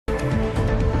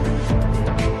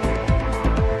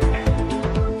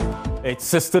It's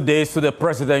 60 days to the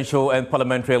presidential and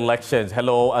parliamentary elections.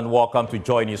 Hello and welcome to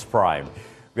Joy News Prime.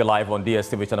 We're live on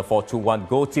DSTV channel 421,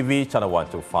 Go TV channel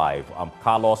 125. I'm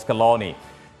Carlos Caloni.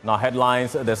 Now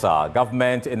headlines this are: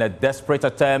 government in a desperate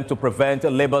attempt to prevent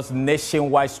Labour's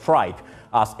nationwide strike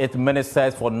as its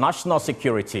ministers for national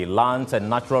security, lands and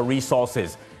natural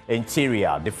resources,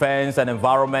 interior, defense and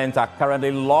environment are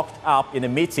currently locked up in a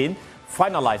meeting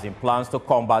finalizing plans to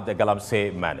combat the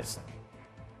Galamsey menace.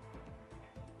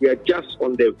 We are just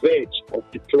on the verge of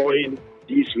deploying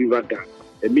these river guards.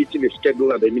 A meeting is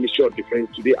scheduled at the Ministry of Defense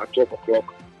today at 12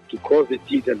 o'clock to cross the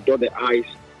T's and dot the I's.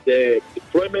 The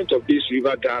deployment of these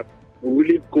river guards will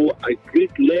really go a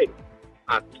great length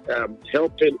at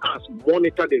helping us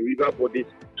monitor the river bodies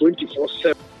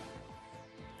 24/7.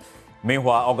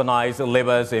 Meanwhile, organized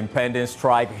Labour's impending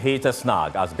strike hit a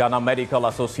snag as Ghana Medical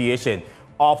Association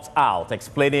opts out,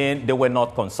 explaining they were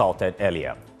not consulted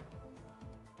earlier.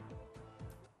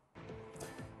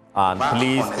 And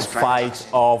police fight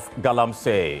off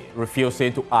Galamsey,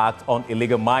 refusing to act on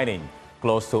illegal mining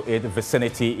close to its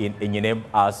vicinity in Anyinam,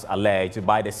 as alleged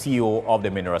by the CEO of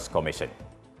the Minerals Commission.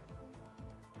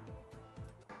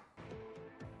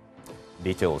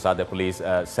 Details as the police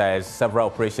says several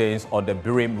operations on the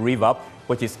Birim River,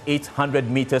 which is 800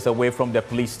 meters away from the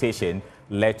police station,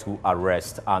 led to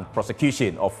arrest and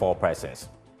prosecution of 4 persons.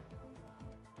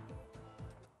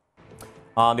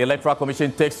 And the Electoral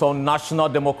Commission takes on National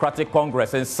Democratic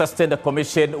Congress, insisting the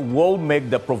Commission will make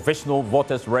the provisional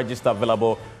voters register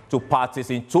available to parties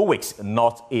in 2 weeks,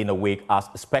 not in a week as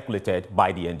speculated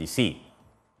by the NDC.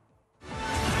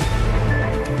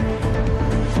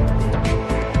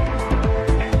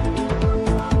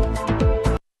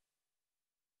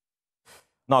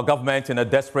 Now, government in a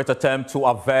desperate attempt to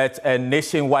avert a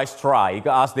nationwide strike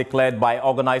as declared by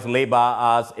organized labor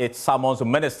as it summons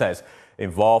ministers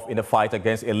involved in the fight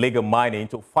against illegal mining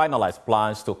to finalize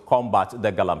plans to combat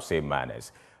the Galamsey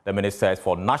menace. The ministers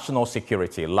for national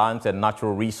security, lands and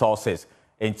natural resources,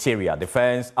 interior,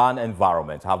 defense and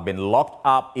environment have been locked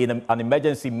up in an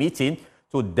emergency meeting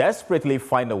to desperately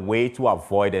find a way to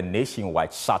avoid a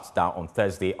nationwide shutdown on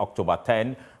Thursday, October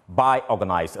 10, by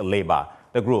organized labor.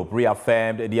 The group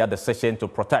reaffirmed their decision to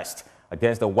protest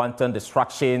against the wanton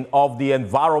destruction of the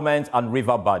environment and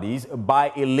river bodies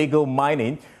by illegal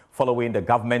mining, following the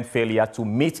government failure to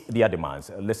meet their demands.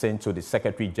 Listen to the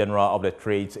Secretary General of the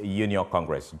Trades Union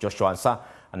Congress, Joshua Ansah,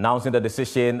 announcing the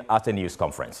decision at a news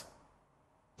conference.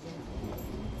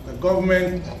 The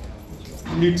government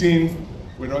meeting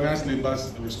with organized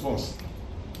labor's response.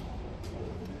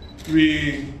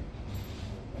 We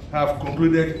have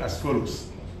concluded as follows.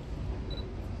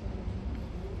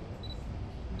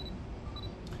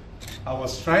 Our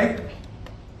strike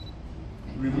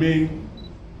remains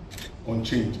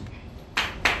unchanged.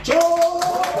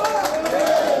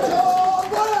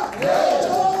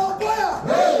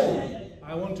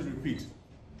 I want to repeat,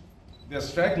 the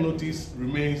strike notice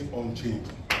remains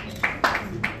unchanged.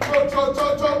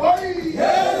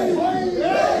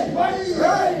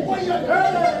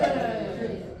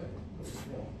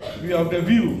 We are of the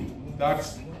view that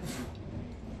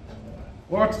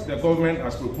what the government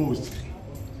has proposed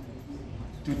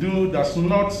to do does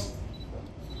not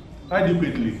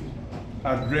adequately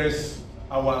address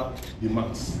our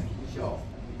demands.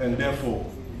 And therefore,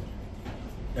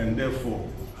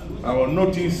 our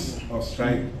notice of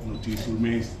strike notice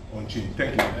remains unchanged.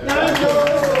 Thank you.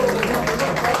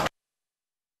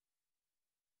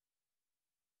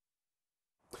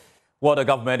 Well, the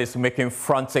government is making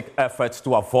frantic efforts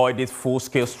to avoid this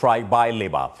full-scale strike by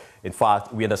labor. In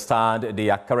fact, we understand they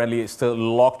are currently still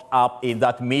locked up in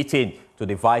that meeting to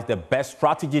devise the best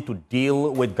strategy to deal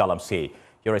with Galamsey.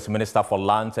 Here is Minister for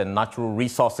Lands and Natural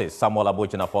Resources, Samuel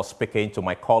Abojinafor, speaking to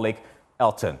my colleague,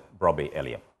 Elton Broby,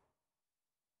 earlier.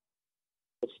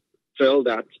 Felt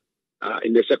that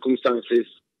in the circumstances,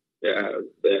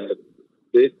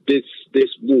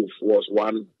 this move was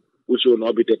one which will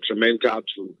not be detrimental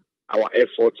to our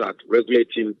efforts at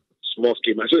regulating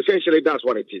small-scale mining. So essentially, that's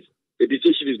what it is. The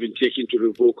decision has been taken to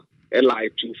revoke LI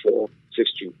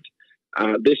 2462.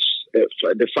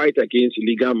 The fight against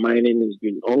illegal mining has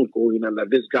been ongoing under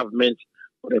this government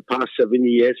for the past 7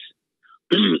 years.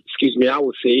 Excuse me, I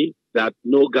would say that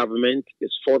no government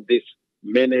has fought this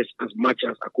menace as much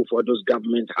as Akufo-Addo's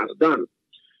government has done.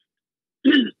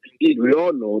 Indeed, we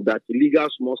all know that illegal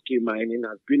small-scale mining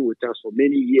has been with us for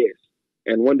many years.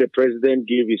 And when the president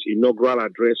gave his inaugural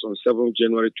address on 7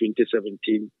 January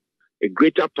 2017, a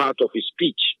greater part of his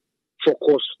speech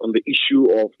focused on the issue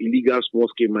of illegal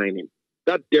small-scale mining.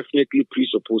 That definitely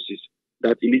presupposes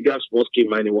that illegal small-scale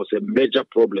mining was a major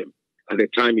problem at the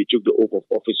time he took the oath of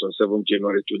office on 7th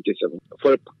January 2017.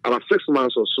 For about 6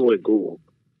 months or so ago,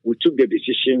 we took the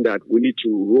decision that we need to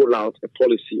roll out a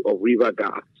policy of river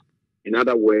guards. In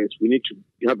other words, we need to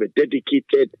have a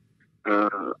dedicated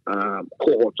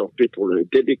cohort of people, a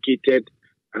dedicated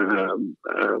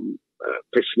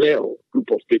personnel, group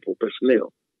of people,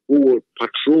 personnel, who will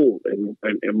patrol and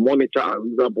monitor our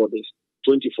river bodies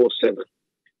 24/7.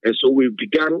 And so we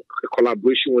began a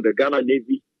collaboration with the Ghana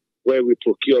Navy, where we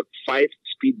procured 5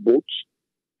 speedboats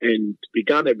and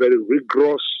began a very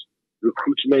rigorous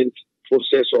recruitment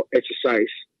process or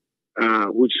exercise,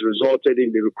 which resulted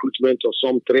in the recruitment of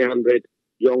some 300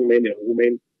 young men and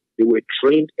women. They were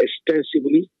trained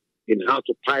extensively in how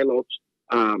to pilot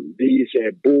these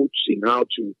boats, in how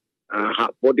to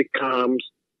have body cams,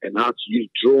 and how to use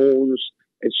drones,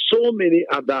 and so many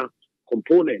other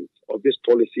components of this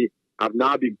policy have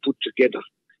now been put together.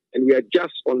 And we are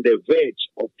just on the verge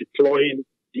of deploying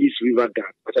these river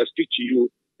guards. As I speak to you,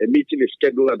 a meeting is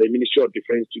scheduled at the Ministry of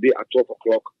Defense today at 12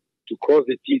 o'clock to cross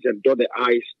the T's and dot the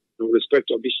I's in respect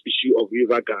of this issue of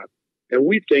river guards. And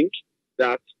we think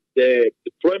that the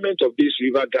deployment of these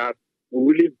river guards will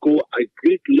really go a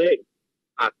great length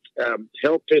at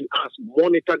helping us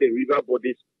monitor the river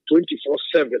bodies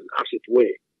 24/7, as it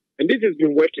were. And this has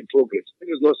been work in progress. This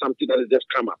is not something that has just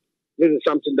come up. This is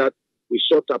something that we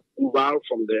sought approval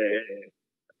from the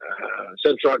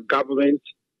central government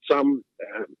some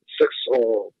 6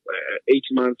 or 8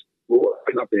 months ago.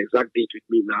 I don't have the exact date with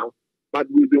me now. But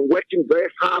we've been working very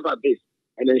hard at this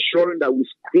and ensuring that we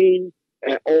screen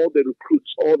all the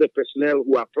recruits, all the personnel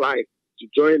who apply to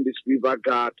join this river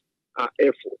guard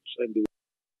efforts.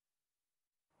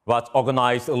 But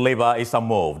organized labor is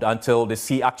unmoved until they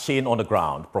see action on the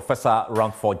ground. Professor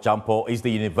Ramford Jampo is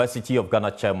the University of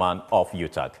Ghana chairman of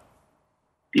UTAG.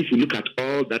 If you look at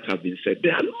all that has been said,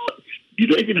 you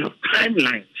don't even have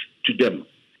timelines to them.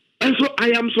 And so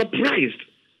I am surprised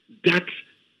that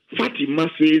Fatima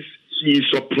says she is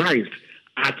surprised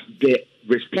at the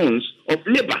response of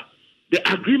labor.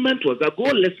 The agreement was that go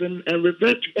listen and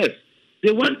revert to us.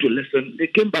 They want to listen. They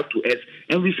came back to us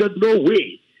and we said, no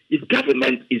way. If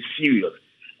government is serious,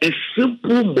 a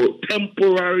simple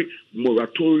temporary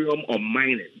moratorium on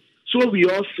mining, so we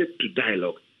all sit to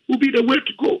dialogue, will be the way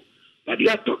to go. But you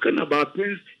are talking about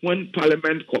things when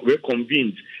Parliament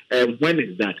reconvenes. When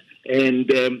is that? And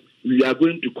we are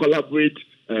going to collaborate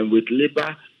with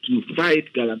Labour to fight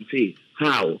Galamsey.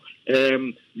 How?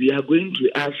 We are going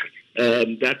to ask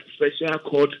that special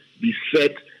court be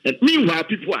set. And meanwhile,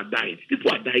 people are dying.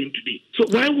 People are dying today. So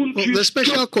why wouldn't you... The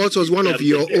special court was one of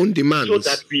your own demands. So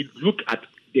that we look at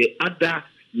the other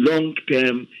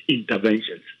long-term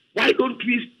interventions. Why don't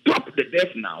we stop the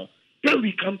death now? Then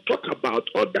we can talk about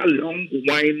other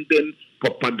long-winding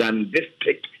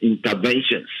propagandistic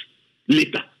interventions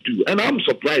later too. And I'm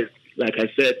surprised, like I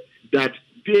said, that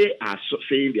they are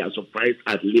saying they are surprised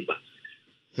at Labour.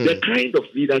 The kind of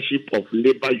leadership of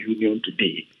Labour Union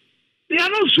today, they are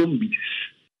not zombies.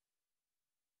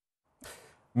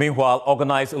 Meanwhile,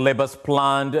 organized labor's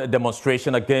planned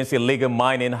demonstration against illegal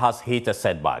mining has hit a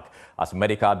setback as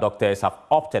medical doctors have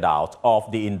opted out of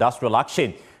the industrial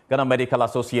action. Ghana Medical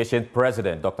Association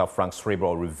President Dr. Frank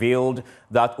Srebro revealed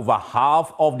that over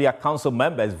half of their council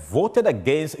members voted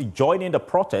against joining the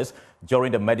protest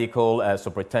during the Medical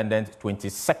Superintendent's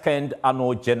 22nd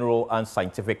Annual General and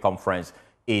Scientific Conference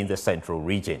in the Central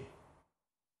Region.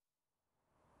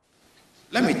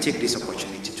 Let me take this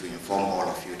opportunity to inform all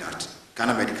of you that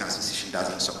Ghana Medical Association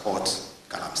doesn't support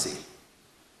Galamsey.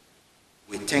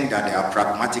 We think that there are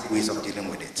pragmatic ways of dealing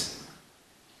with it.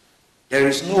 There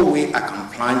is no way I can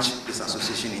plunge this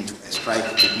association into a strike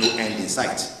with no end in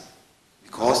sight,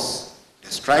 because the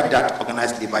strike that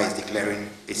organized labor is declaring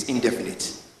is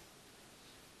indefinite.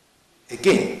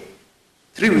 Again,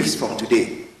 3 weeks from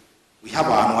today, we have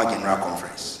our annual general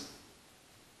conference.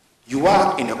 You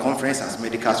are in a conference as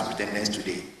medical superintendents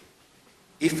today.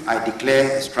 If I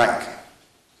declare a strike,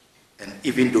 and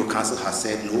even though council has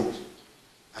said no,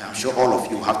 I am sure all of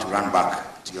you have to run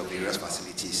back to your various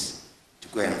facilities to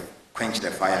go and quench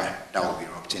the fire that will be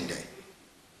erupting there.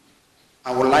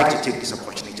 I would like to take this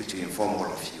opportunity to inform all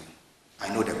of you,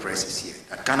 I know the press is here,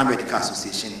 that Ghana Medical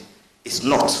Association is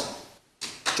not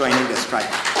joining the strike.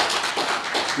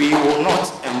 We will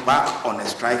not embark on a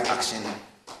strike action,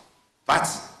 but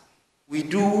we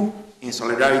do, in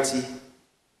solidarity,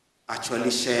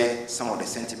 actually share some of the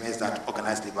sentiments that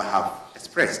organized labor have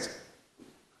expressed.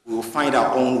 We will find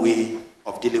our own way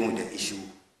of dealing with the issue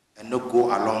and not go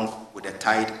along with the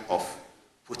tide of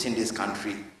putting this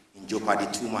country in jeopardy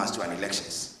 2 months to an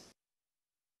elections.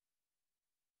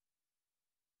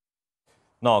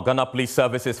 Now, Ghana Police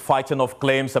Service is fighting off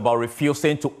claims about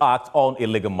refusing to act on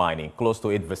illegal mining close to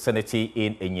its vicinity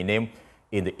in Anyinam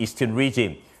in the eastern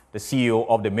region. The CEO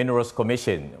of the Minerals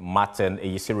Commission, Martin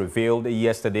Eyisi, revealed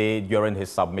yesterday during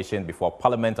his submission before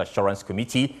Parliament Assurance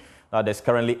Committee that there's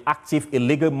currently active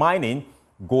illegal mining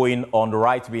going on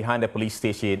right behind the police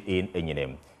station in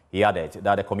Anyinam. He added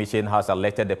that the Commission has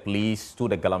alerted the police to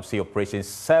the Galamsey operation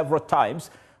several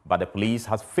times, but the police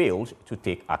has failed to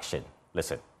take action.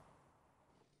 Listen.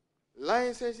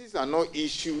 Licenses are not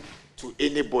issued to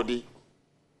anybody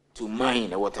to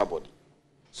mine a water body.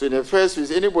 So in the first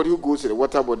place, anybody who goes to the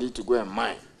water body to go and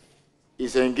mine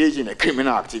is engaged in a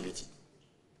criminal activity.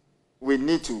 We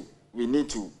need to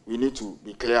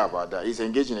be clear about that. He's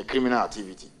engaged in a criminal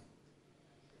activity.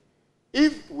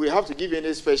 If we have to give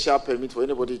any special permit for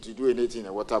anybody to do anything in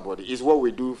a water body, it's what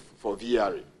we do for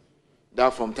VRA.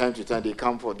 That from time to time they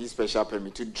come for this special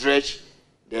permit to dredge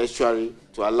the estuary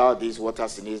to allow these water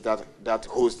snails that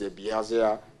host the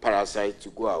behavior parasite to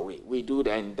go away. We do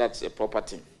that, and that's a proper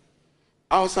thing.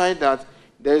 Outside that,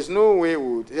 there's no way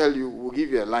we'll tell you, we'll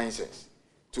give you a license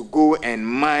to go and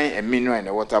mine a mineral in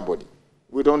a water body.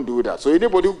 We don't do that. So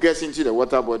anybody who gets into the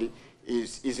water body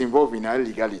is involved in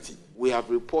illegality. We have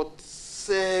reported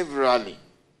severally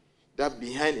that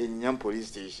behind Anyinam police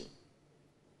station,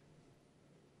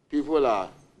 people are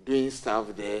doing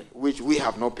stuff there which we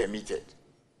have not permitted.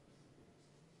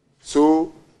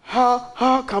 So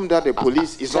how come that the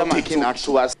police is not taking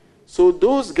action? So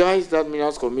those guys that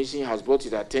Minerals Commission has brought to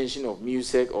the attention of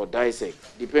MUSEC or DISEC,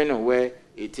 depending on where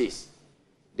it is.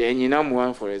 The Anyinam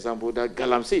one, for example, that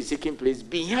Galamsey is taking place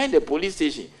behind the police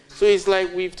station. So it's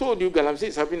like we've told you Galamsey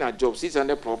is having a job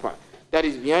 600 proper. That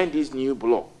is behind this new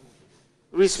block.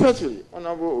 Respectfully,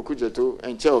 Honorable Okujeto,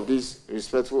 and chair of this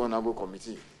respectful Honorable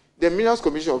Committee, the Minerals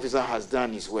Commission officer has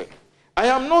done his work. I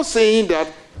am not saying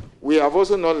that we have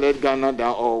also not let Ghana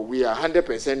down or we are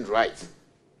 100% right.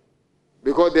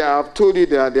 Because they have told you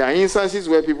that there are instances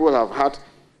where people have had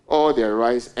all their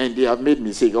rights and they have made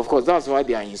mistakes. Of course, that's why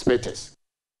they are inspectors.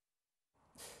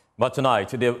 But tonight,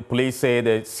 the police say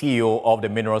the CEO of the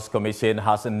Minerals Commission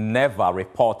has never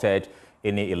reported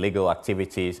any illegal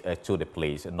activities to the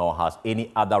police, nor has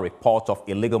any other report of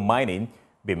illegal mining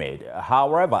been made.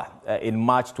 However, in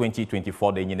March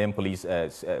 2024, the Anyinam Police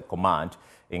Command,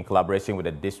 in collaboration with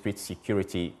the District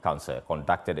Security Council,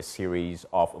 conducted a series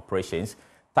of operations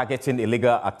targeting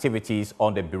illegal activities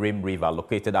on the Birim River,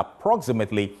 located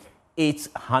approximately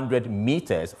 800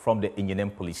 meters from the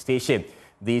Anyinam Police Station.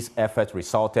 These efforts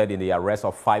resulted in the arrest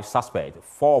of 5 suspects,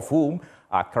 4 of whom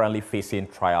are currently facing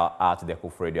trial at the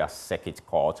Koforidua Circuit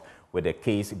Court, with the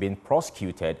case being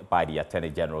prosecuted by the Attorney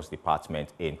General's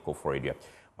Department in Koforidua.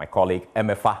 My colleague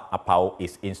Emefa Apao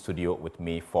is in studio with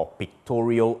me for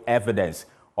pictorial evidence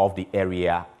of the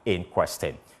area in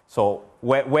question. So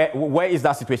where is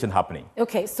that situation happening?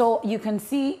 Okay, so you can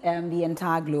see the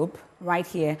entire globe right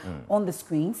here on the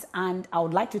screens, and I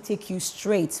would like to take you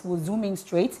straight, we'll zoom in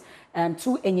straight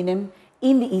to Anyinam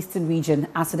in the eastern region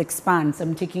as it expands.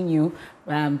 I'm taking you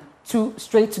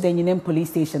straight to the Anyinam police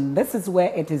station. This is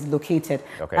where it is located.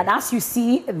 Okay. And as you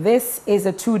see, this is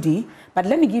a 2D, but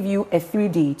let me give you a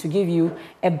 3D to give you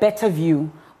a better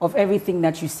view of everything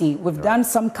that you see. We've done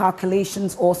some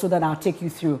calculations also that I'll take you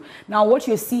through. Now, what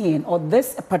you're seeing, or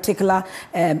this particular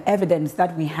evidence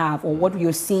that we have, or what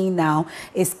you're seeing now,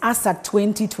 is as at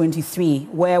 2023,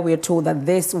 where we're told that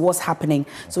this was happening.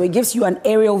 So it gives you an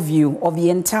aerial view of the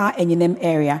entire Anyinam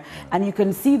area, and you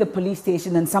can see the police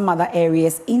station and some other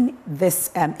areas in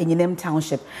this Anyinam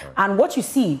township. And what you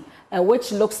see,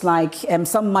 which looks like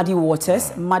some muddy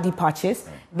waters, muddy patches.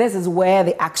 This is where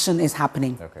the action is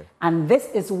happening. Okay. And this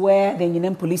is where the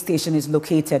Anyinam police station is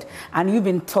located. And you've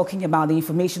been talking about the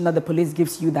information that the police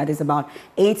gives you that is about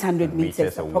 800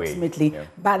 meters approximately. Yeah.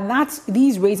 But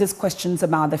these raises questions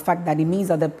about the fact that it means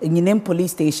that the Anyinam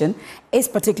police station is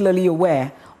particularly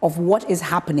aware of what is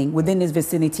happening within its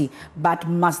vicinity. But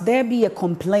must there be a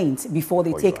complaint before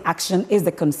they take action is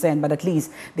the concern. But at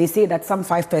least they say that some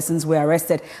 5 persons were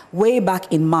arrested way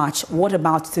back in March. What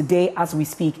about today as we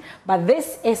speak? But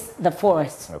this is the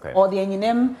forest, or the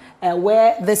Anyinam,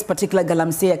 where this particular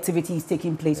Galamsey activity is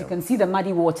taking place. You can see the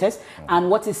muddy waters, and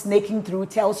what is snaking through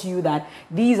tells you that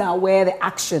these are where the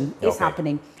action is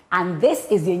happening. And this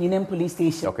is the Anyinam police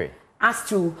station. As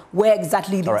to where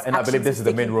exactly this and I believe this is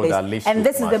the main road that leads to Kumasi. And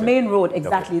this is the main road,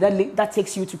 exactly, that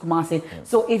takes you to Kumasi.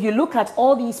 So if you look at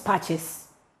all these patches,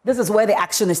 this is where the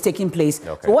action is taking place.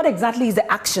 So what exactly is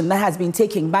the action that has been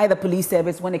taken by the police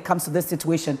service when it comes to this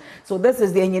situation? So this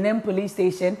is the Anyinam police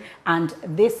station, and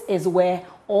this is where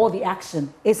all the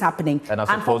action is happening.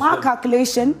 And from our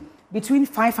calculation, between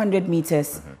 500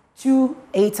 meters to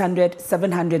 800,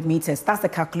 700 meters. That's the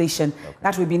calculation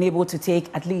that we've been able to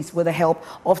take, at least with the help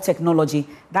of technology.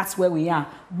 That's where we are.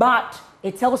 But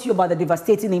it tells you about the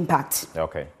devastating impact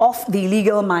of the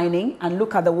illegal mining, and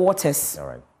look at the waters. All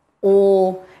right.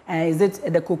 Or is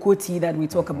it the cocoa tea that we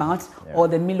talk about, or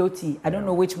the Milo tea? I don't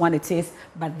know which one it is,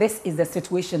 but this is the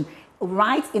situation.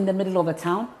 Right in the middle of the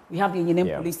town, we have the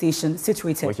Anyinam police station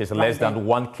situated. Which is less than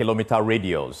 1 kilometer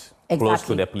radius, close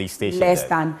to the police station. Less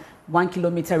than 1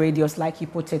 kilometer radius, like you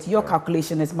put it. Your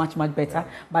calculation is much, much better.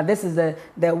 But this is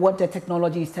what the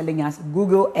technology is telling us.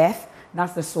 Google Earth,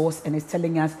 that's the source, and it's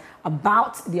telling us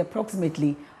about the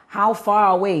approximately how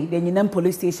far away the Anyinam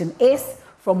police station is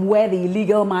from where the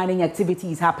illegal mining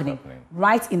activity is happening.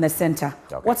 Right in the center.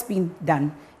 What's been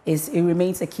done it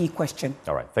remains a key question.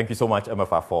 All right. Thank you so much,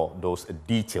 MFA, for those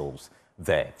details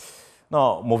there.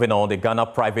 Now, moving on, the Ghana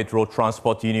Private Road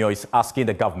Transport Union is asking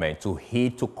the government to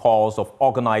heed to calls of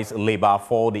organized labor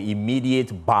for the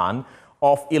immediate ban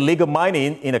of illegal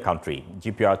mining in the country.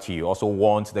 GPRT also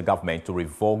wants the government to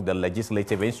revoke the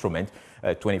legislative instrument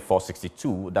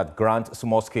 2462 that grants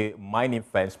small-scale mining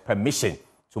firms permission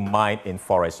to mine in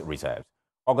forest reserves.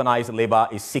 Organized labor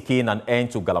is seeking an end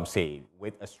to Galamsey,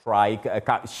 with a strike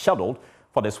scheduled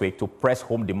for this week to press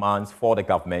home demands for the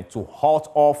government to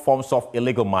halt all forms of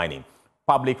illegal mining.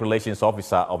 Public Relations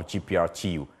Officer of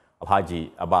GPRTU, Alhaji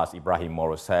Abbas Ibrahim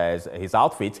Moro, says his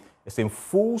outfit is in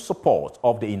full support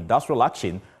of the industrial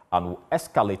action and will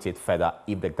escalate it further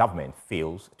if the government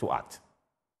fails to act.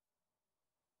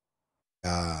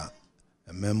 A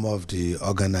member of the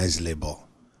organized labor.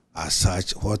 As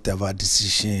such, whatever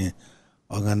decision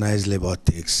organized labor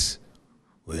takes,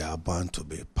 we are bound to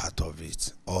be part of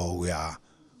it, or we are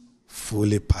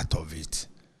fully part of it.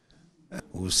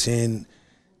 We've seen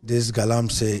this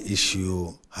Galamsey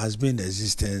issue has been in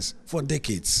existence for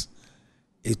decades.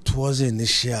 It was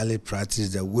initially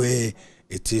practiced the way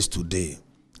it is today.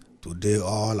 Today,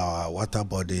 all our water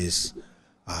bodies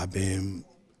are being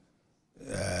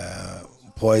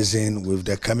poisoned with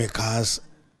the chemicals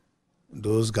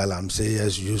those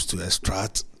Galamseyers used to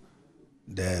extract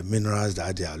the minerals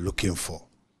that they are looking for.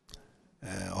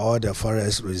 All the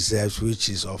forest reserves, which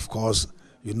is, of course,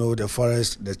 you know, the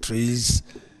forest, the trees,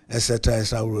 etc.,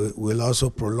 will also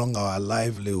prolong our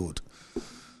livelihood.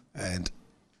 And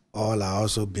all are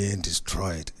also being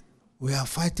destroyed. We are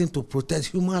fighting to protect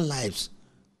human lives.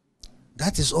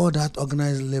 That is all that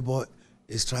organized labor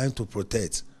is trying to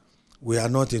protect. We are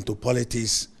not into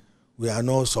politics. We are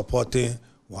not supporting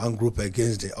one group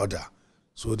against the other.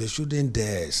 So they shouldn't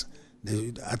dare.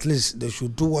 At least they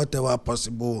should do whatever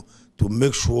possible to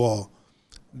make sure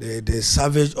they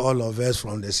salvage all of us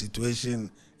from the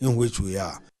situation in which we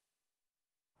are.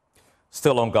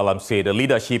 Still on Galamsey, the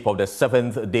leadership of the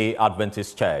Seventh-day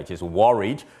Adventist Church is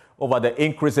worried over the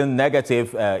increasing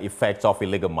negative effects of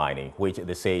illegal mining, which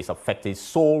they say is affecting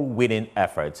soul-winning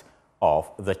efforts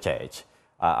of the church.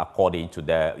 According to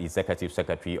the Executive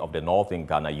Secretary of the Northern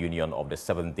Ghana Union of the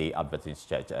Seventh-day Adventist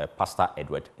Church, Pastor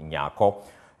Edward Nyako,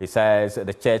 he says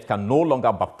the church can no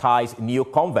longer baptize new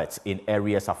converts in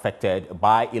areas affected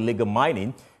by illegal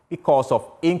mining because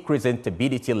of increasing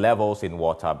turbidity levels in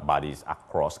water bodies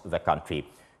across the country.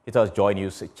 It has Joy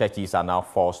News churches are now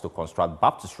forced to construct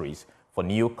baptistries for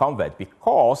new converts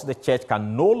because the church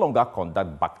can no longer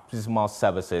conduct baptismal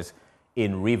services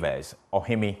in rivers.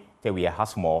 Ohimi Tewiya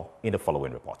has more in the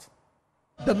following report.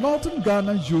 The Northern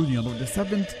Ghana Union of the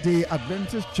Seventh-day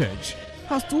Adventist Church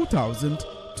has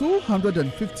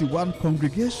 2,251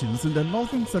 congregations in the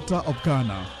northern sector of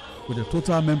Ghana, with a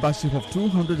total membership of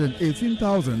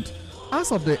 218,000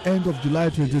 as of the end of July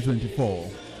 2024.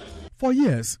 For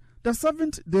years, the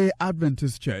Seventh-day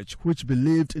Adventist Church, which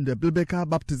believed in the biblical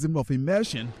baptism of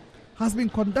immersion, has been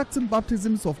conducting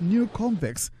baptisms of new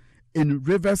converts in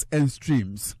rivers and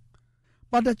streams.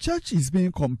 But the church is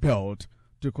being compelled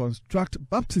to construct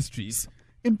baptistries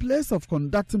in place of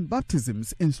conducting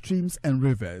baptisms in streams and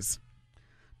rivers.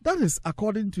 That is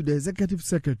according to the Executive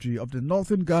Secretary of the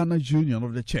Northern Ghana Union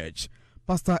of the Church,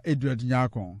 Pastor Edward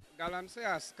Nyako. Galamsey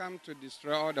has come to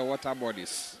destroy all the water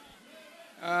bodies.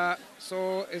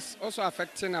 So it's also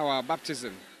affecting our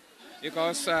baptism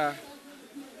because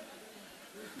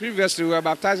previously we were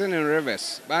baptizing in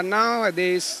rivers, but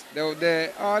nowadays all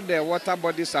the water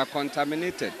bodies are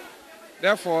contaminated.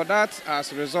 Therefore, that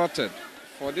has resulted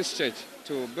for this church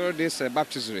to build this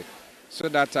baptistry so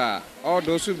that all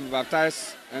those who will be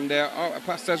baptized and the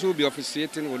pastors who will be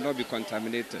officiating will not be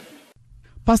contaminated.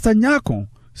 Pastor Nyako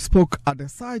spoke at the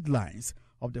sidelines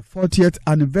of the 40th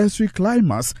anniversary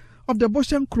climax of the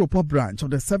Boshen Kropo branch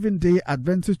of the Seventh-day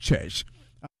Adventist Church.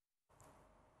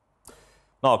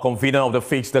 Now, convener of the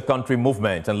Fix the Country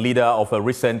movement and leader of a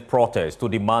recent protest to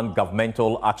demand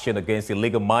governmental action against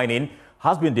illegal mining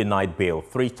has been denied bail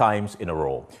 3 times in a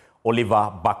row.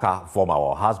 Oliver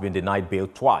Baka-Vomawo has been denied bail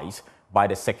twice by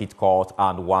the Circuit Court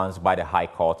and once by the High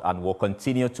Court and will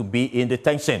continue to be in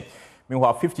detention.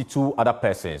 Meanwhile, 52 other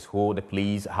persons who the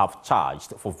police have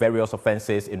charged for various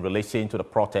offences in relation to the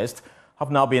protest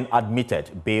have now been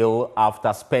admitted bail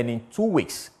after spending 2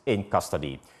 weeks in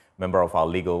custody. Member of our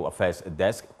legal affairs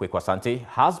desk, Kweku Asante,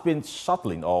 has been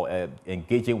shuttling or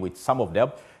engaging with some of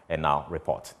them and now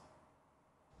report.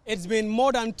 It's been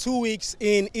more than 2 weeks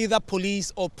in either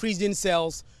police or prison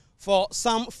cells for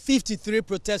some 53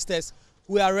 protesters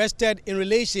who were arrested in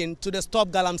relation to the Stop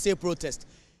Galamsey protest.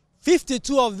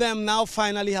 52 of them now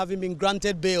finally having been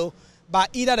granted bail by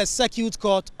either the Circuit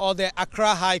Court or the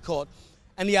Accra High Court.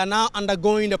 And they are now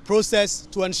undergoing the process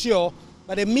to ensure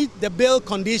that they meet the bail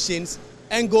conditions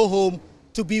and go home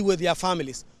to be with their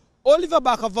families. Oliver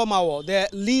Baka-Vomawo, the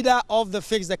leader of the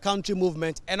Fix the Country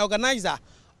movement and organizer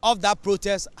of that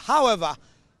protest, however,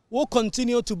 will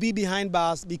continue to be behind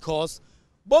bars because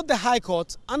both the High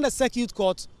Court and the Circuit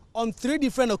Court on 3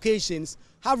 different occasions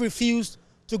have refused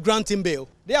to grant him bail.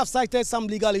 They have cited some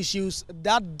legal issues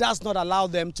that does not allow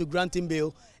them to grant him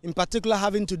bail, in particular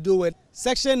having to do with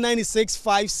Section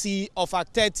 96(5)(c) of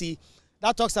Act 30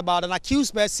 that talks about an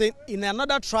accused person in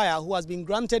another trial who has been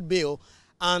granted bail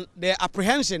and the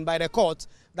apprehension by the court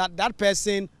that that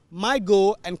person might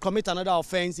go and commit another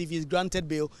offense if he's granted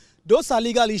bail. Those are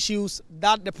legal issues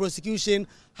that the prosecution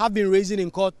have been raising in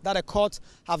court, that the court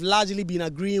have largely been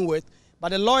agreeing with. But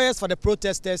the lawyers for the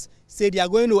protesters say they are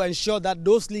going to ensure that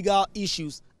those legal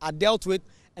issues are dealt with,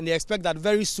 and they expect that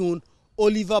very soon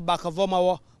Oliver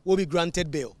Baka-Vomawo will be granted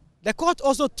bail. The court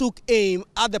also took aim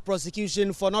at the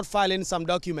prosecution for not filing some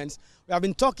documents. We have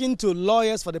been talking to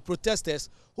lawyers for the protesters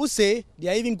who say they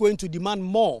are even going to demand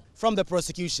more from the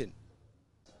prosecution.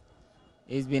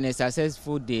 It's been a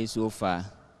successful day so far,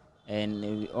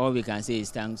 and all we can say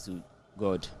is thanks to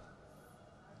God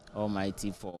Almighty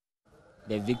for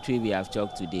the victory we have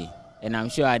chalked today. And I'm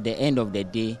sure at the end of the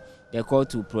day, the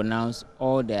court will pronounce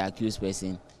all the accused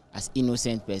persons as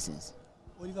innocent persons.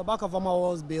 Oliver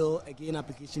Baka-Vomawo's bail again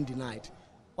application denied.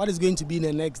 What is going to be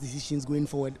the next decisions going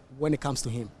forward when it comes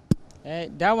to him?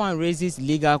 That one raises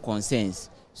legal concerns.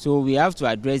 So we have to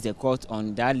address the court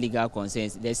on that legal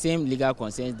concerns, the same legal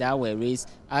concerns that were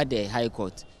raised at the High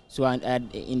Court. So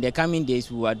in the coming days,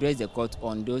 we will address the court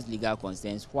on those legal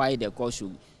concerns, why the court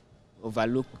should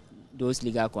overlook those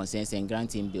legal concerns and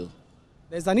grant him bail.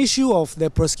 There's an issue of the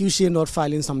prosecution not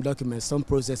filing some documents, some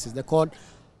processes. The court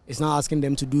is now asking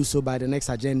them to do so by the next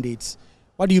agenda dates.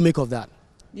 What do you make of that?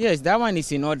 Yes, that one is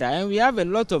in order. And we have a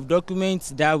lot of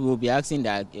documents that we will be asking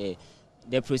that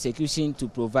the prosecution to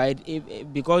provide,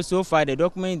 because so far the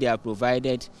documents they have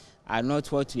provided are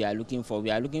not what we are looking for.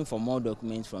 We are looking for more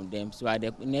documents from them. So at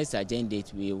the next agenda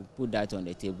date, we will put that on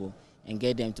the table and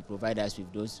get them to provide us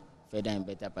with those further and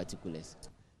better particulars.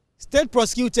 State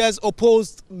prosecutors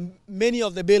opposed many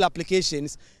of the bail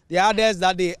applications. The others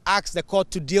that they asked the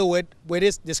court to deal with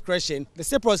its discretion. The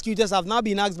state prosecutors have now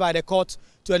been asked by the court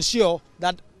to ensure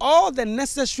that all the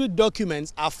necessary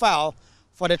documents are filed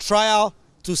for the trial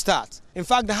to start. In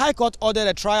fact, the High Court ordered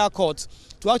the trial court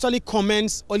to actually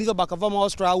commence Oliver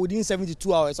Baka-Vomawo's trial within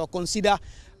 72 hours or consider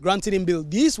granting him bail.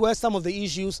 These were some of the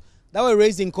issues that were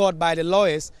raised in court by the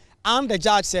lawyers, and the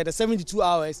judge said the 72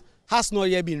 hours has not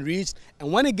yet been reached,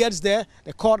 and when it gets there,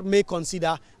 the court may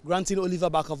consider granting Oliver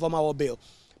Baka-Vomawo bail.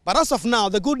 But as of now,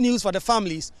 the good news for the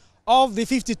families of the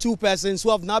 52 persons who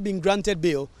have now been granted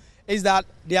bail is that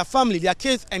their family, their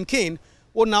kith and kin,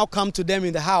 will now come to them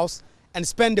in the house and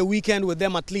spend the weekend with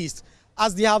them at least,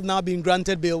 as they have now been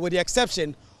granted bail, with the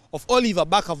exception of Oliver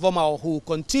Baka-Vomawo, who will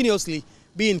continuously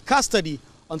be in custody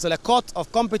until a court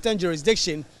of competent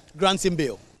jurisdiction grants him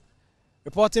bail.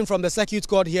 Reporting from the Circuit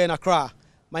Court here in Accra,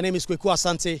 my name is Kweku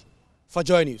Asante for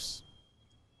Joy News.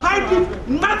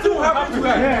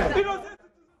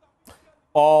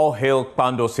 All hail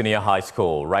Pando Senior High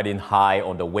School, riding high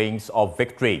on the wings of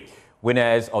victory.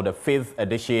 Winners of the 5th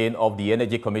edition of the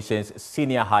Energy Commission's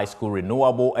Senior High School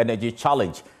Renewable Energy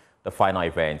Challenge, the final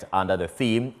event under the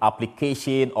theme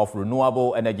Application of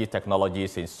Renewable Energy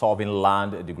Technologies in Solving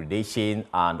Land Degradation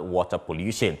and Water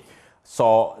Pollution.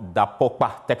 So the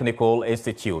Pokpa Technical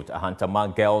Institute,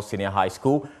 Ahantama Girls Senior High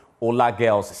School, Ola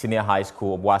Girls Senior High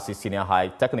School, Obuasi Senior High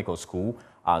Technical School,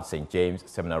 and St. James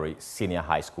Seminary Senior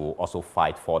High School also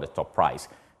fight for the top prize.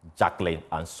 Jacqueline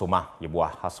and Soma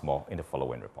Yebua has more in the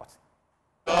following report.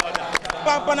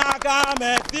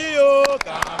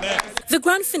 The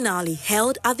grand finale,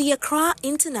 held at the Accra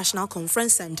International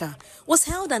Conference Center, was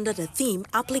held under the theme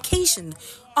Application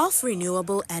of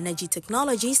Renewable Energy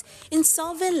Technologies in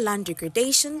Solving Land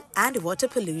Degradation and Water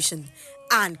Pollution.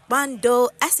 And Bando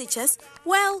SHS,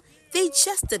 well, they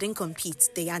just didn't compete.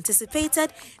 They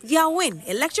anticipated their win,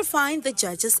 electrifying the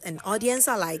judges and audience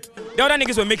alike. The other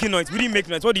niggas were making noise. We didn't make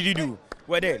noise. What did you do?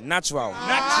 We're there, natural.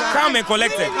 Calm and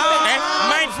collected.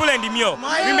 Mindful and demure.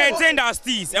 We maintained our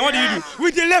steez. And what did you do?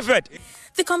 We delivered.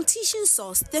 The competition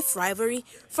saw stiff rivalry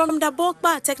from the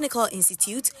Bokba Technical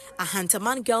Institute,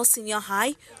 Ahantaman Girls Senior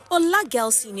High, Ola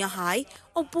Girls Senior High,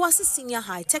 Obuasi Senior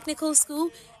High Technical School,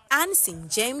 and St.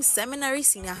 James Seminary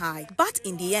Senior High. But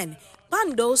in the end,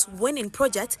 Bando's winning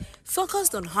project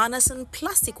focused on harnessing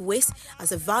plastic waste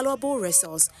as a valuable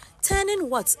resource, turning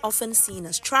what's often seen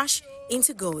as trash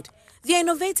into gold. Their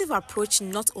innovative approach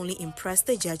not only impressed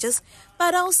the judges,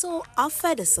 but also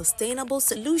offered a sustainable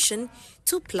solution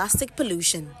to plastic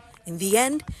pollution. In the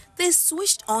end, they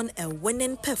switched on a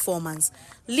winning performance,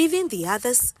 leaving the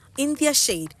others in their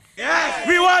shade. Yes.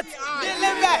 We what?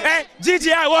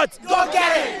 GGI what? Go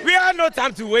get it! We have no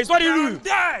time to waste. What do you do?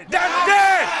 Dead!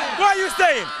 Dead! Why are you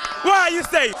saying? Why are you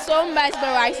saying? So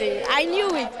mesmerizing. I knew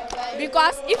it.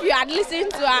 Because if you had listened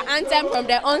to our anthem from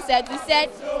the onset, we said,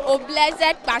 "O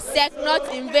blessed Pasek,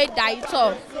 not invade thy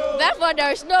soil." Therefore,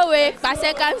 there is no way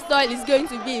Pasekan's soil is going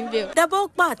to be invaded. The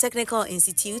Bokba Technical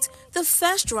Institute, the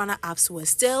first runner-ups, were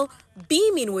still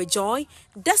beaming with joy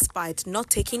despite not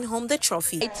taking home the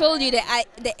trophy. I told you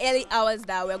the early hours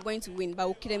that we were going to win, but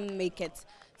we couldn't make it.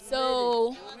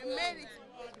 So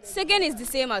second is the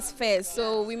same as first,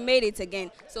 so we made it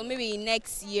again. So maybe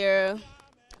next year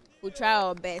we'll try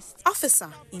our best.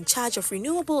 Officer in charge of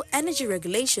renewable energy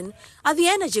regulation at the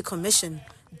Energy Commission,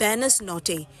 Bernice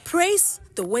Notte, praised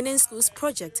the Winning Schools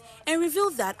project and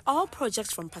revealed that all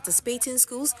projects from participating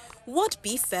schools would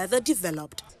be further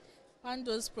developed. One of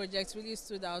those projects really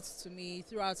stood out to me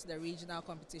throughout the regional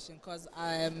competition because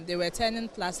they were turning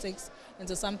plastics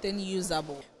into something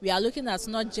usable. We are looking at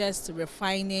not just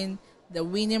refining the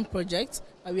winning project,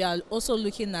 but we are also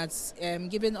looking at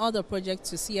giving all the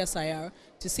projects to CSIR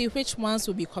to see which ones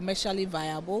will be commercially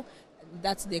viable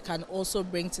that they can also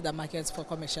bring to the market for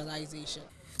commercialization.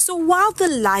 So while the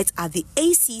lights at the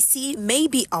ACC may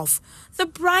be off, the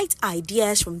bright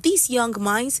ideas from these young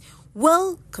minds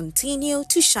will continue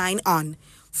to shine on.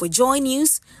 For Joy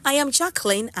News, I am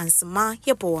Jacqueline Ansama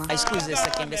Yeboah. High school is the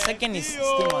second. The second is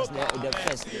still as the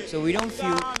first. So we don't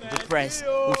feel depressed,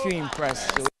 we feel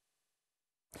impressed.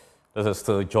 So this is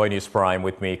still Joy News Prime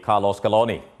with me, Carlos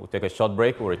Galoni. We'll take a short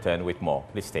break. We'll return with more.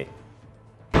 Please stay.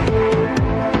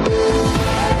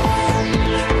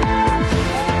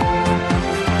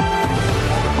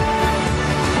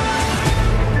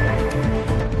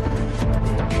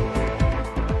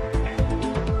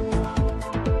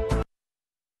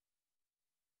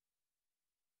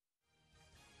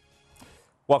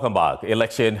 Welcome back.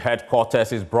 Election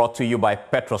Headquarters is brought to you by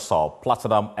Petrosol,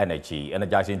 Platinum Energy,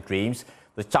 Energizing Dreams,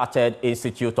 the Chartered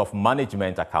Institute of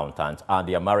Management Accountants, and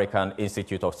the American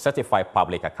Institute of Certified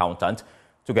Public Accountants,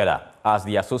 together as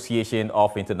the Association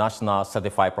of International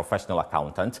Certified Professional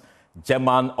Accountants,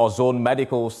 German Ozone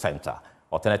Medical Center,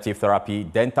 Alternative Therapy,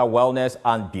 Dental Wellness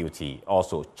and Beauty,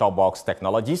 also Chopbox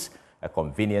Technologies, a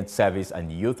convenient service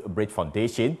and Youth Bridge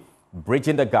Foundation,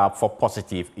 bridging the gap for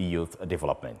positive youth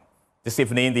development. This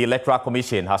evening, the Electoral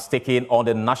Commission has taken on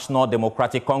the National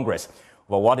Democratic Congress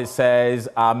for what it says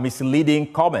are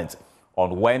misleading comments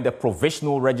on when the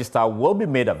provisional register will be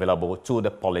made available to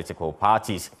the political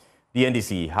parties. The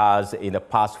NDC has, in the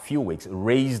past few weeks,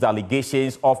 raised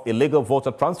allegations of illegal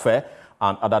voter transfer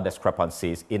and other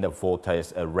discrepancies in the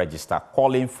voters' register,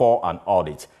 calling for an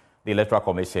audit. The Electoral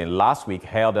Commission last week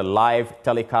held a live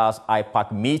telecast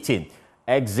IPAC meeting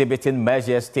exhibiting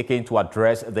measures taken to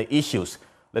address the issues.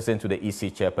 Listen to the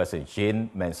EC chairperson, Jane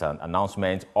Mensah's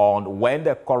announcement on when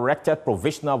the corrected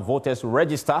provisional voters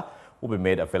register will be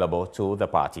made available to the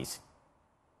parties.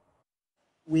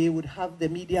 We would have the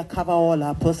media cover all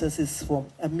our processes from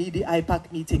media IPAC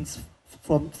meetings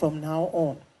from now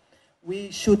on.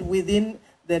 We should, within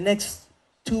the next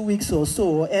 2 weeks or so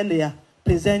or earlier,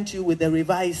 present you with the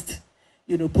revised,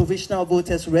 provisional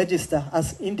voters register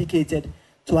as indicated,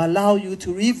 to allow you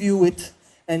to review it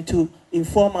and to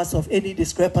inform us of any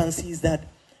discrepancies that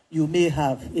you may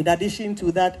have. In addition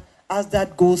to that, as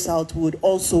that goes out, we would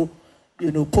also,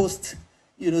 post,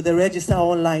 the register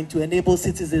online to enable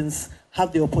citizens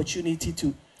have the opportunity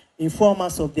to inform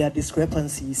us of their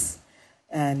discrepancies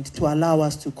and to allow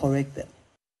us to correct them.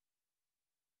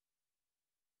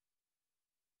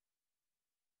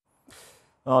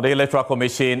 Now, the Electoral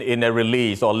Commission, in a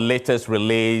release or latest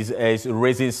release, is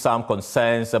raising some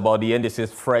concerns about the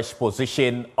NDC's fresh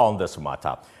position on this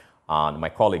matter. And my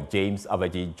colleague James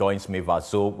Avaji joins me via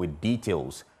Zoom with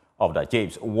details of that.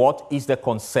 James, what is the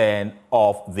concern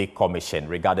of the Commission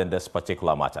regarding this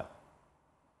particular matter?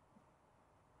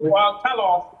 Well, tell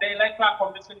us, the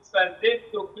Electoral Commission says they've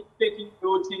taken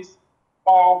notice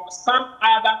of some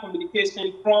other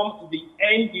communication from the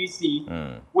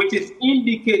NDC, which is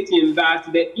indicating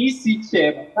that the EC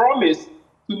chair promised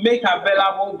to make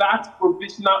available that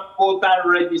provisional voter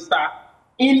register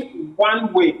in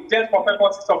one way, just for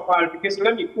purposes of clarification.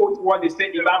 Let me quote what they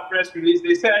said in that press release.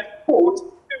 They said, quote,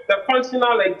 the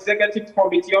Functional Executive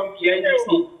Committee of the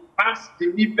NDC has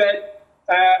delivered,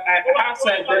 has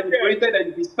deliberated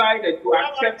and decided to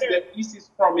accept the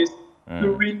EC's promise to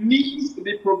release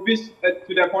the provision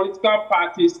to the political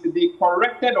parties the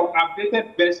corrected or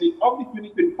updated version of the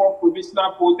 2024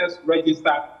 Provisional Voters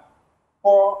Register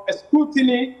for a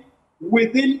scrutiny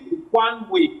within 1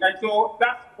 week. And so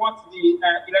that's what the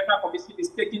Electoral Commission is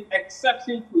taking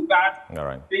exception to that. All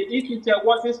right. The EC chair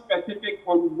wasn't specific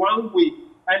on 1 week.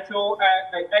 And so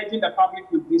urging the public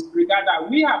to disregard that.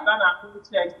 We have done our own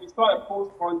checks. We saw a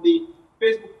post on the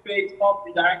Facebook page of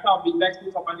the Director of the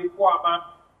Elections of Anifuama,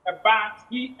 but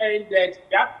he ended,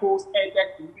 that post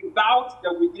ended without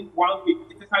the within 1 week.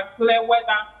 It is unclear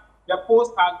whether the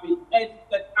post has been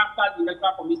edited after the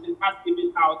Electoral Commission has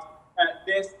given out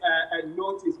this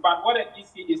notice. But what the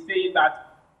EC is saying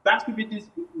that should be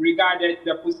disregarded.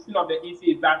 The position of the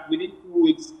EC is that within 2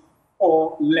 weeks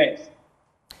or less.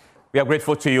 We are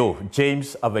grateful to you.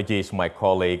 James Avaji is my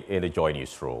colleague in the Joy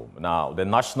Newsroom. Now, the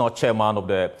national chairman of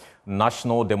the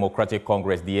National Democratic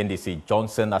Congress, the NDC,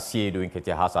 Johnson Asiedu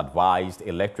Nketia, has advised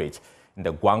electorate in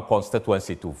the Guan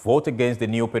constituency to vote against the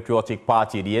New Patriotic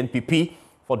Party, the NPP,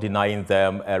 for denying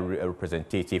them a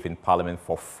representative in parliament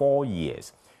for 4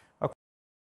 years.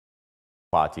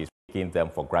 Parties taking them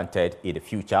for granted in the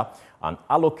future and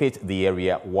allocate the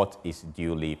area what is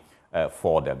duly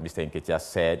for them. Mr. Nketia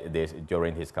said this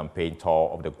during his campaign tour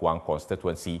of the Guan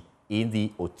constituency in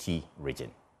the Oti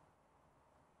region.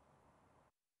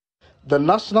 The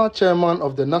national chairman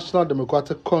of the National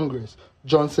Democratic Congress,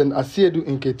 Johnson Asiedu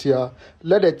Nketia,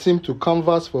 led a team to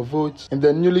canvass for votes in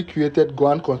the newly created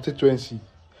Guan constituency.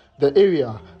 The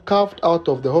area, carved out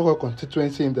of the Hoho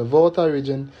constituency in the Volta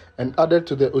region and added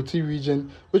to the Oti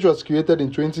region, which was created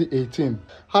in 2018,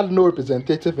 had no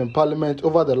representative in parliament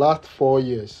over the last 4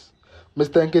 years.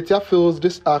 Mr. Nketia feels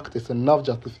this act is enough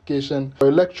justification for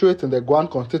electorate in the Guan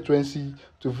constituency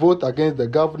to vote against the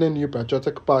governing New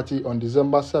Patriotic Party on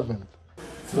December 7th.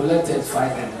 So let us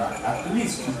fight them back, at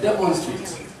least to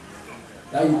demonstrate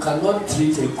that you cannot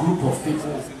treat a group of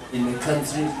people in a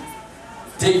country,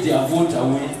 take their vote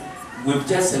away with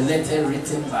just a letter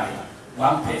written by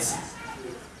one person,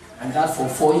 and that for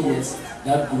 4 years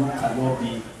that group cannot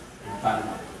be in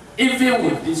parliament. Even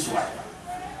with this one,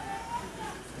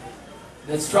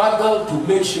 the struggle to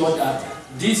make sure that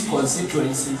this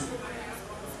constituency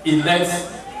elects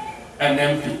an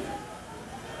MP.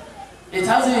 It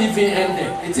hasn't even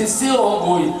ended. It is still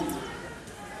ongoing.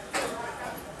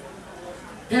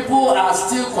 People are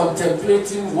still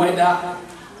contemplating whether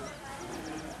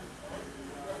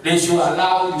they should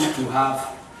allow you to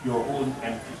have your own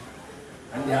MP.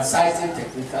 And they are citing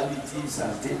technicalities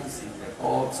and things in the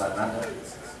courts and other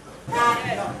places.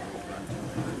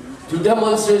 To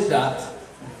demonstrate that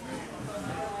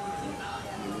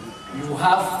you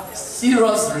have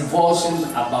serious revulsion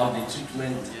about the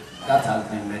treatment that has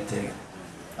been meted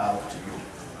out to you.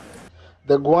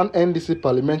 The Guan NDC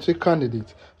parliamentary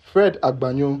candidate, Fred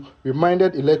Agbanyo,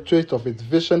 reminded electorate of its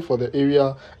vision for the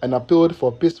area and appealed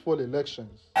for peaceful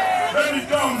elections.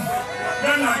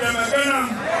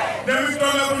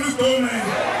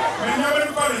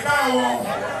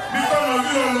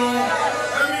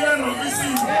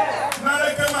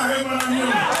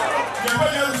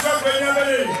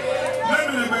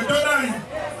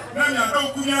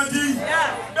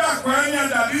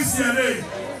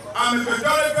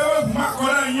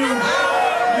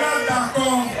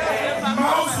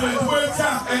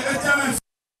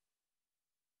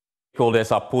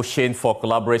 Stakeholders are pushing for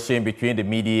collaboration between the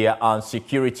media and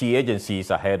security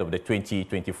agencies ahead of the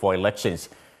 2024 elections.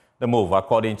 The move,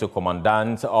 according to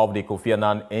Commandant of the Kofi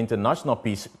Annan International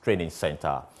Peace Training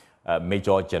Center,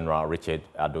 Major General Richard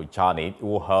Adojani,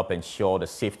 will help ensure the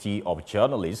safety of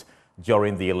journalists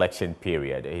during the election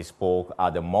period. He spoke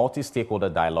at the multi-stakeholder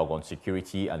dialogue on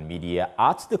security and media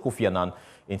at the Kofi Annan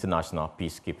International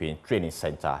Peacekeeping Training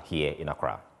Center here in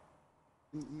Accra.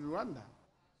 In Rwanda,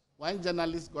 one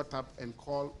journalist got up and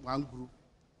called one group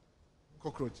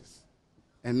cockroaches.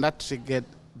 and that triggered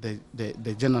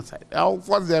the genocide. Of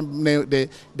course, there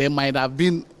might have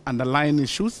been underlying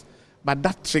issues, but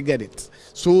that triggered it.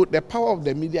 So the power of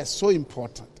the media is so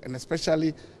important, and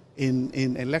especially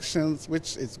in elections,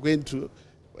 which is going to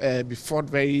be fought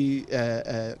very,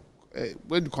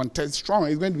 going to contest strong.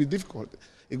 It's going to be difficult.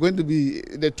 It's going to be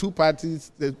the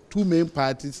two main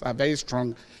parties are very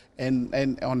strong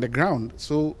and on the ground.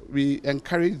 So we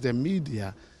encourage the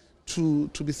media to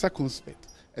be circumspect,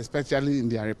 especially in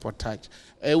their reportage.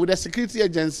 With the security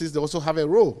agencies, they also have a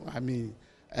role. I mean,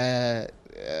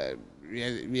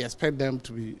 we expect them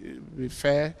to be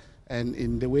fair and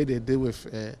in the way they deal with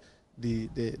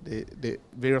the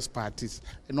various parties,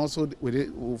 and also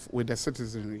with the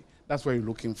citizenry. That's what you're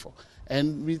looking for.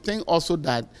 And we think also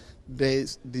that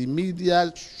the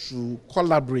media should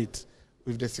collaborate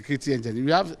with the security agency.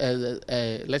 We have an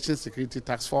election security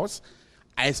task force.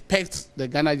 I expect the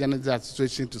Ghana Journalists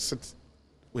Association to sit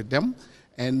with them.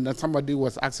 And somebody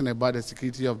was asking about the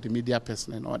security of the media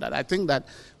person and all that. I think that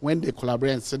when they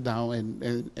collaborate and sit down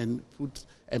and put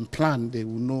and plan, they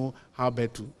will know how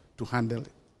best to handle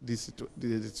this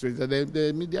situation.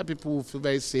 The media people will feel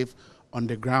very safe on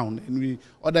the ground. And we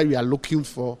are looking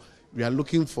for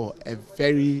a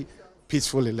very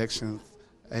peaceful election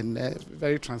and a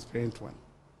very transparent one.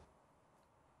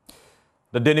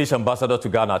 The Danish ambassador to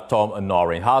Ghana, Tom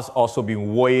Norin, has also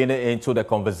been weighing into the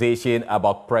conversation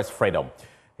about press freedom.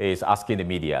 He is asking the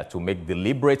media to make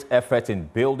deliberate efforts in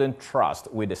building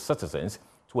trust with the citizens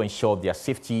to ensure their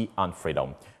safety and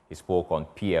freedom. He spoke on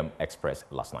PM Express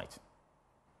last night.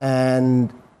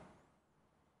 And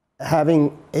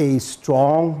having a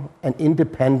strong and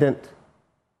independent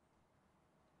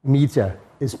media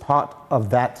is part of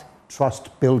that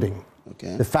trust building.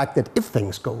 Okay. The fact that if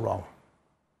things go wrong,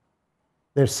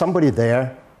 there's somebody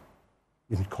there,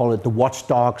 you can call it the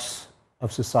watchdogs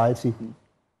of society,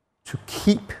 to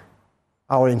keep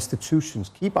our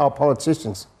institutions, keep our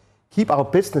politicians, keep our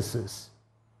businesses,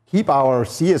 keep our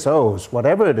CSOs,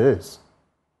 whatever it is,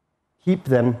 keep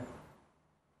them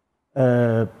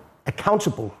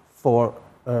accountable for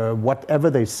whatever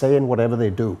they say and whatever they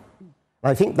do.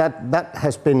 I think that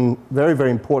has been very,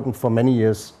 very important for many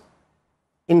years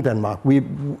in Denmark.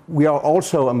 We are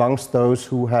also amongst those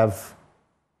who have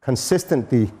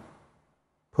consistently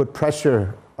put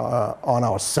pressure on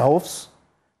ourselves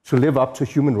to live up to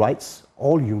human rights,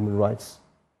 all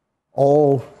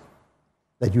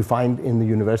that you find in the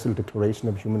Universal Declaration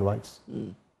of Human Rights,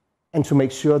 and to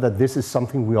make sure that this is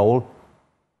something we all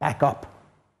back up,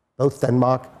 both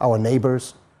Denmark, our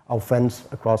neighbors, our friends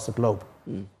across the globe.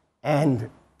 And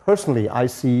personally, I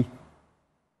see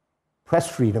press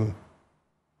freedom,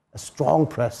 a strong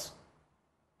press,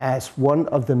 as one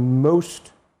of the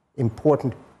most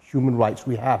important human rights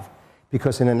we have.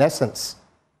 Because in essence,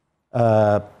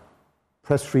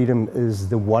 press freedom is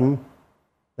the one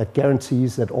that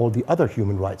guarantees that all the other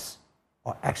human rights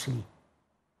are actually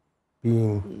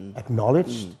being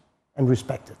acknowledged and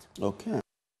respected. Okay.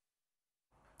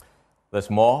 There's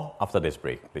more after this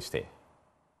break. Please stay.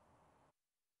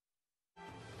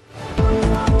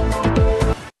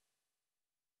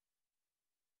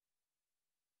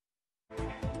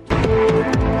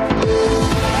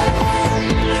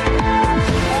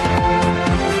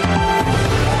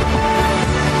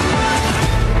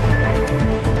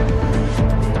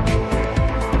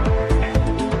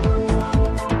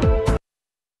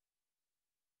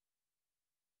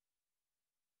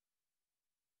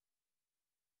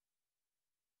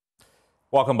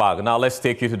 Welcome back. Now let's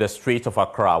take you to the streets of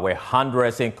Accra, where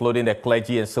hundreds, including the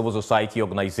clergy and civil society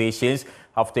organizations,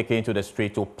 have taken to the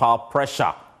street to pile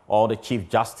pressure on the Chief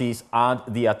Justice and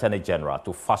the Attorney General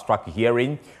to fast-track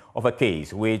hearing of a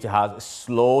case which has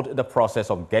slowed the process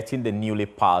of getting the newly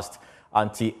passed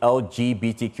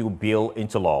anti-LGBTQ bill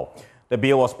into law. The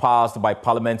bill was passed by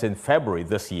Parliament in February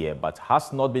this year, but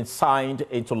has not been signed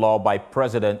into law by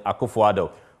President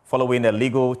Akufo-Addo, following a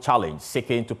legal challenge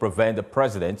seeking to prevent the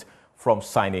president from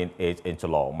signing it into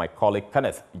law. My colleague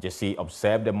Kenneth Jesse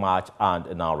observed the march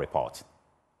and now reports.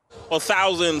 Well,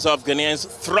 thousands of Ghanaians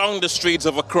thronged the streets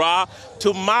of Accra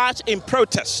to march in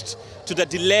protest to the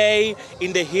delay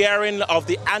in the hearing of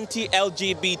the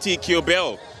anti-LGBTQ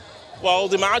bill. Well,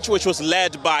 the march, which was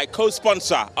led by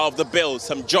co-sponsor of the bill,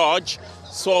 Sam George,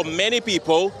 saw many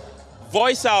people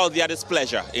voice out their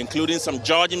displeasure, including Sam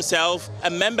George himself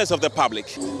and members of the public.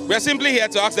 We are simply here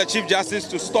to ask the Chief Justice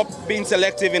to stop being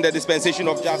selective in the dispensation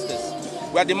of justice.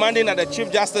 We are demanding that the Chief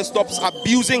Justice stops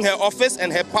abusing her office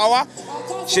and her power.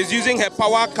 She's using her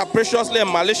power capriciously and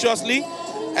maliciously,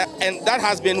 and that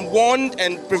has been warned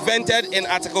and prevented in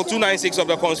Article 296 of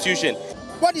the Constitution.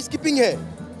 What is keeping her?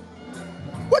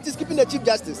 What is keeping the Chief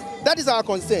Justice? That is our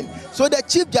concern. So the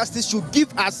Chief Justice should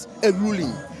give us a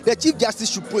ruling. The Chief Justice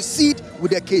should proceed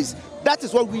with the case. That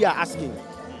is what we are asking.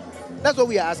 That's what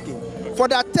we are asking. For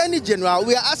the Attorney General,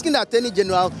 we are asking the Attorney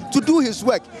General to do his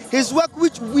work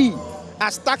which we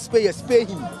as taxpayers pay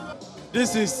him.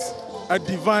 This is a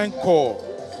divine call,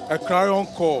 a clarion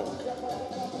call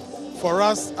for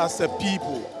us as a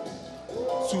people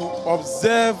to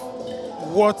observe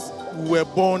what we were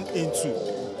born into.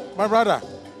 My brother,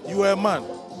 you are a man.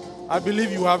 I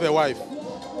believe you have a wife.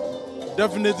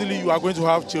 Definitely you are going to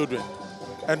have children.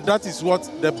 And that is what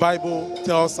the Bible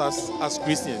tells us as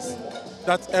Christians,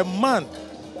 that a man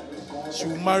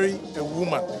should marry a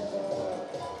woman.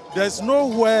 There's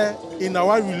nowhere in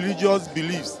our religious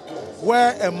beliefs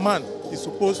where a man is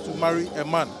supposed to marry a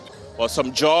man. Well,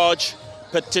 some judge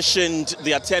petitioned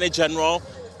the Attorney General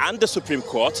and the Supreme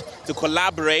Court to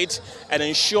collaborate and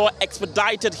ensure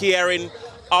expedited hearing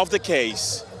of the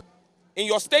case. In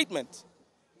your statement,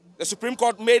 the Supreme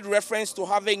Court made reference to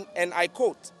having, and I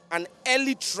quote, an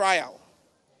early trial,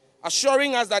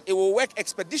 assuring us that it will work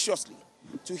expeditiously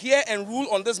to hear and rule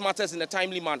on these matters in a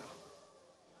timely manner.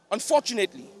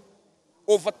 Unfortunately,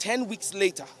 over 10 weeks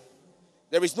later,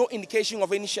 there is no indication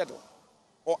of any schedule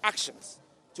or actions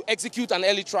to execute an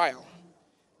early trial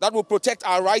that will protect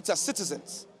our rights as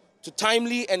citizens to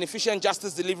timely and efficient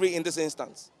justice delivery in this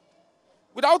instance.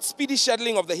 Without speedy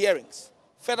scheduling of the hearings,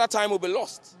 further time will be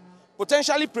lost,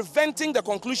 potentially preventing the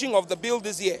conclusion of the bill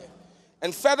this year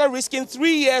and further risking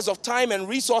 3 years of time and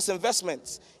resource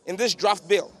investments in this draft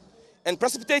bill and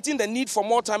precipitating the need for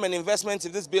more time and investment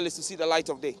if this bill is to see the light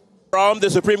of day. From the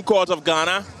Supreme Court of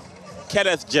Ghana,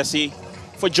 Kenneth Jesse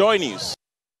for Joy News.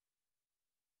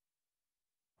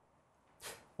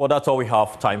 Well, that's all we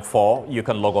have time for. You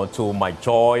can log on to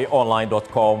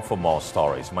myjoyonline.com for more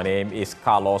stories. My name is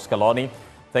Carlos Caloni.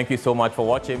 Thank you so much for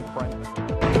watching.